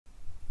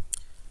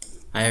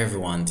Hi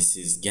everyone, this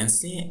is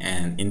Gensly,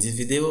 and in this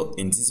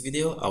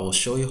video I will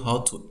show you how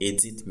to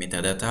edit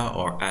metadata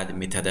or add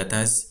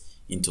metadatas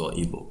into an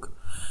ebook.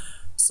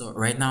 So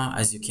right now,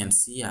 as you can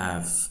see, I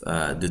have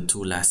the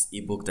two last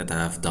ebook that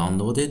I have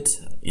downloaded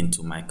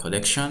into my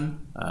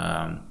collection,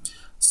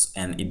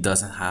 and it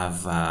doesn't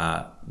have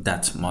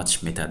that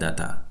much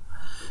metadata.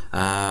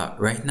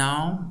 Right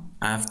now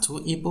I have two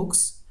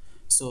ebooks.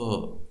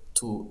 So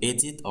to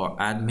edit or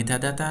add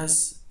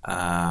metadatas,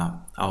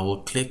 I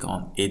will click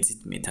on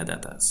edit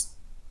metadatas.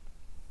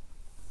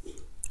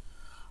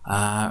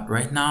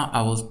 Right now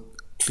I will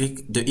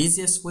click the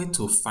easiest way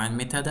to find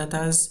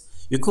metadatas.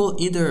 You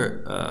could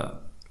either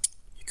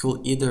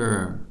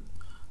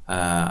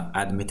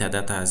add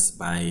metadatas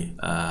by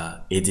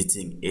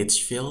editing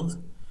each field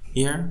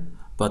here,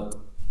 but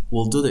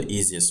we'll do the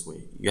easiest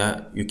way.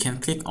 You can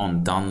click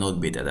on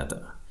download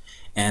metadata,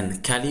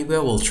 and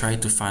Calibre will try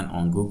to find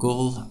on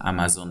Google,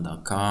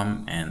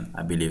 Amazon.com, and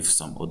I believe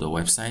some other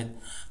website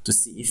to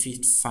see if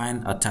it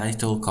find a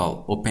title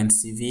called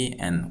OpenCV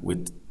and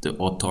with the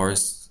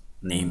author's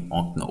name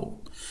unknown.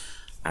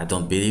 I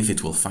don't believe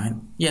it will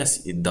find.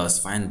 Yes, it does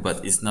find,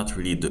 but it's not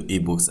really the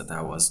ebooks that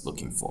I was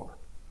looking for.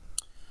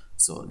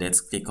 So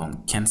let's click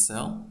on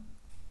cancel.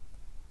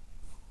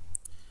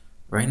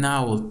 Right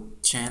now I will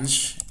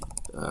change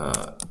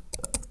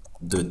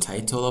the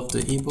title of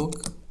the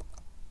ebook,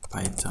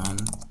 Python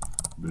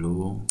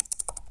Blueprints,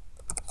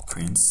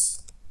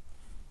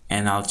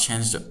 and I'll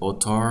change the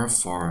author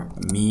for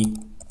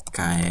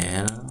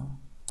Michael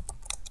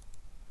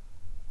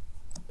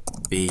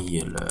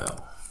Baylor.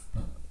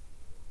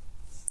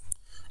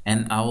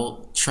 And I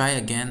will try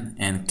again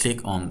and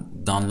click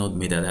on download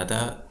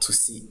metadata to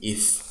see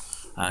if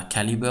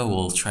Calibre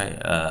will try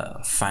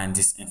find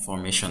this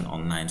information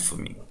online for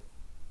me.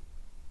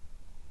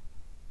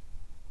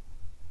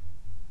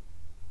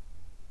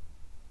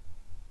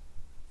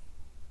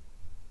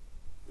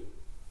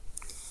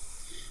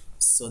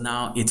 So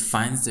now it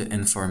finds the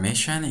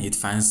information, it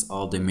finds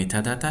all the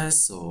metadata.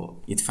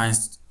 So it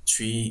finds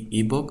three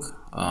ebook.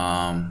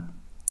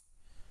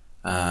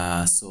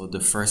 So the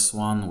first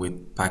one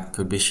with Pack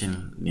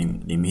Publishing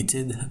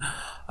Limited,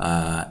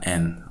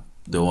 and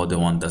the other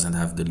one doesn't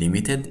have the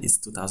limited. It's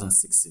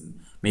 2016.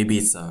 Maybe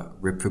it's a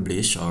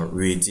republish or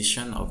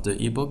reedition of the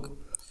ebook.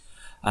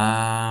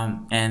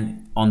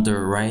 And on the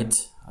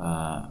right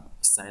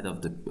side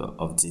of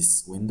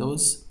this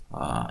windows,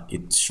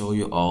 it show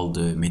you all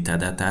the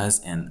metadatas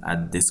and a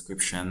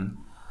description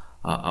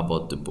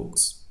about the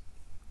books.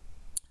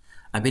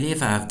 I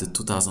believe I have the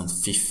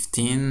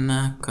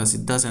 2015 because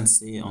it doesn't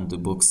say on the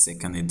book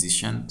second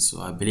edition,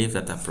 so I believe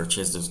that I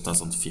purchased the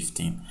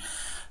 2015.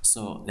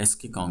 So let's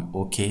click on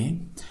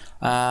OK.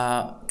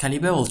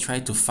 Calibre will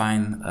try to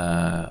find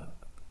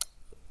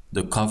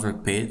the cover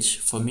page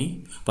for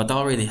me, but I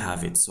already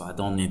have it, so I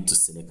don't need to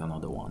select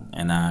another one,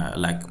 and I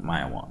like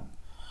my one,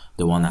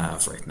 the one I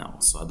have right now,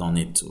 so I don't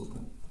need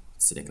to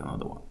select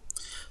another one.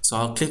 So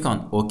I'll click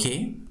on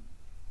OK.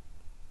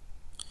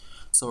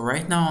 So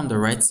right now on the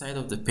right side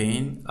of the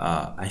pane,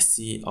 I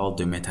see all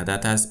the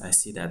metadatas. I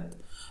see that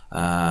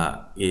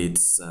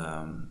it's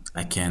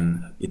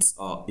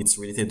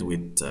related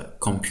with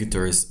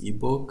computers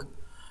ebook,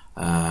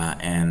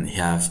 and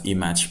have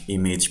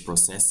image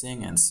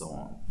processing and so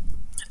on.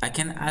 I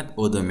can add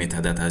other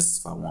metadatas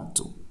if I want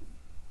to.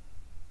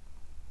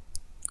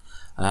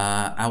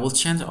 I will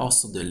change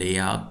also the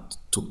layout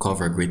to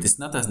cover grid. It's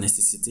not as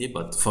necessity,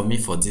 but for me,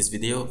 for this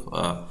video,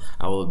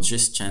 I will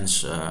just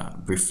change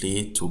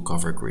briefly to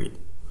cover grid.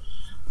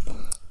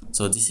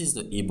 So this is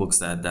the ebooks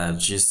that I've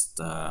just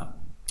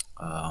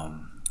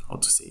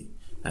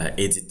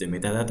edit the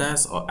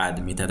metadatas or add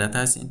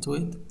metadatas into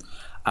it.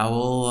 I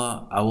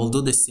will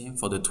do the same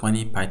for the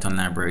 20 Python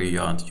library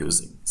you are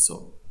using.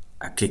 So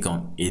I click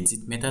on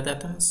edit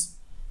metadatas,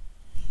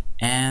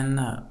 and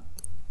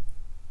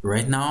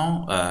right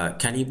now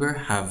Calibre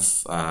have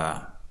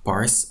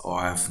parsed or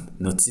I've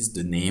noticed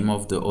the name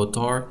of the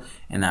author,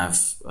 and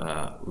I've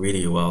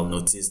really well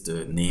noticed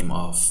the name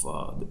of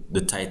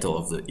the title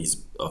of this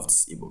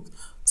ebook.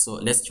 So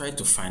let's try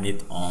to find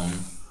it on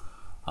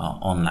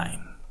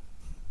online.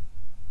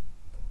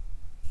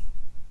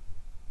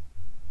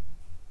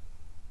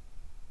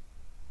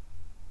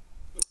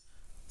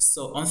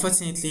 So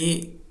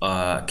unfortunately,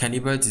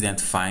 Calibre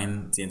didn't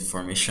find the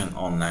information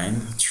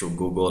online through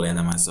Google and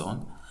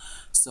Amazon.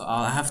 So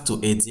I'll have to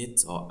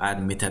edit or add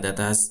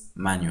metadatas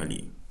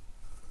manually.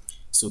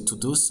 So to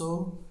do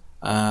so,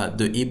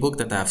 the ebook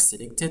that I've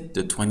selected,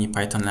 the 20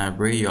 Python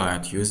library you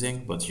aren't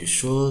using, but you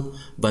should,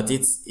 but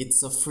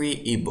it's a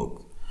free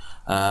ebook.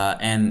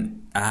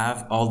 And I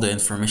have all the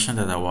information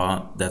that I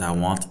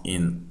want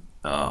in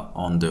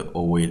on the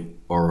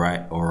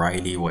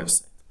O'Reilly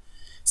website.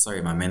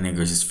 Sorry, my main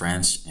language is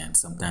French, and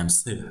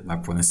sometimes my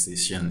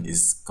pronunciation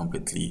is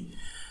completely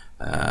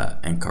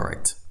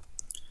incorrect.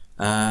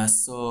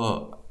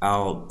 So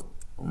I'll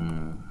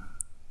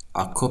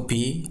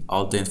copy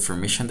all the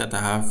information that I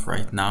have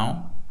right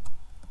now,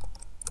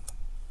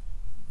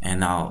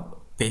 and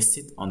I'll paste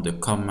it on the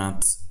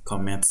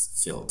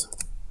comments field.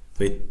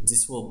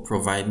 this will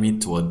provide me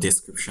to a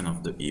description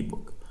of the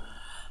ebook.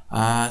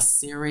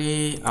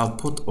 Siri, I'll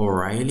put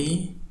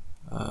O'Reilly.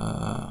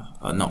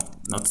 No,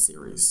 not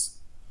series.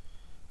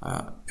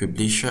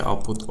 Publisher, I'll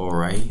put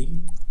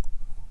O'Reilly.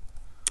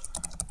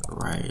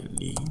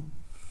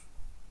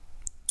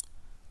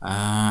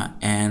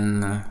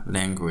 And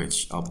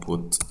language, I'll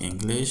put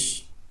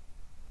English.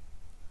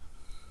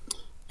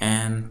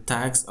 And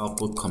tags, I'll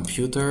put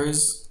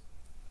computers.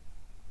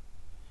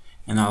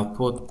 And I'll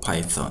put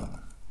Python.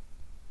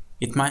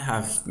 It might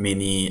have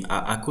many,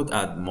 I could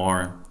add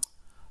more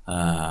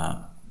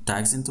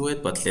tags into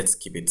it, but let's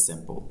keep it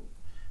simple.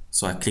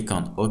 So I click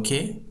on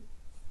OK,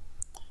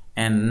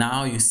 and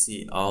now you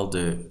see all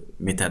the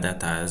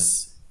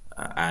metadatas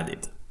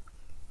added.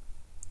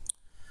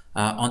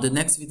 On the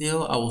next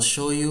video, I will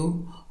show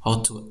you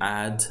how to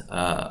add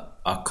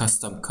a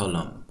custom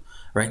column.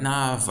 Right now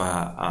I have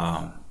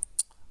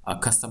a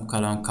custom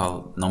column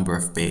called number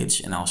of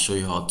page, and I'll show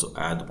you how to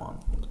add one.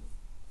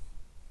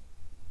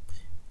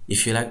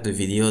 If you like the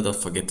video, don't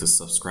forget to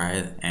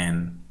subscribe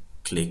and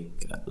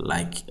click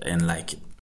like it.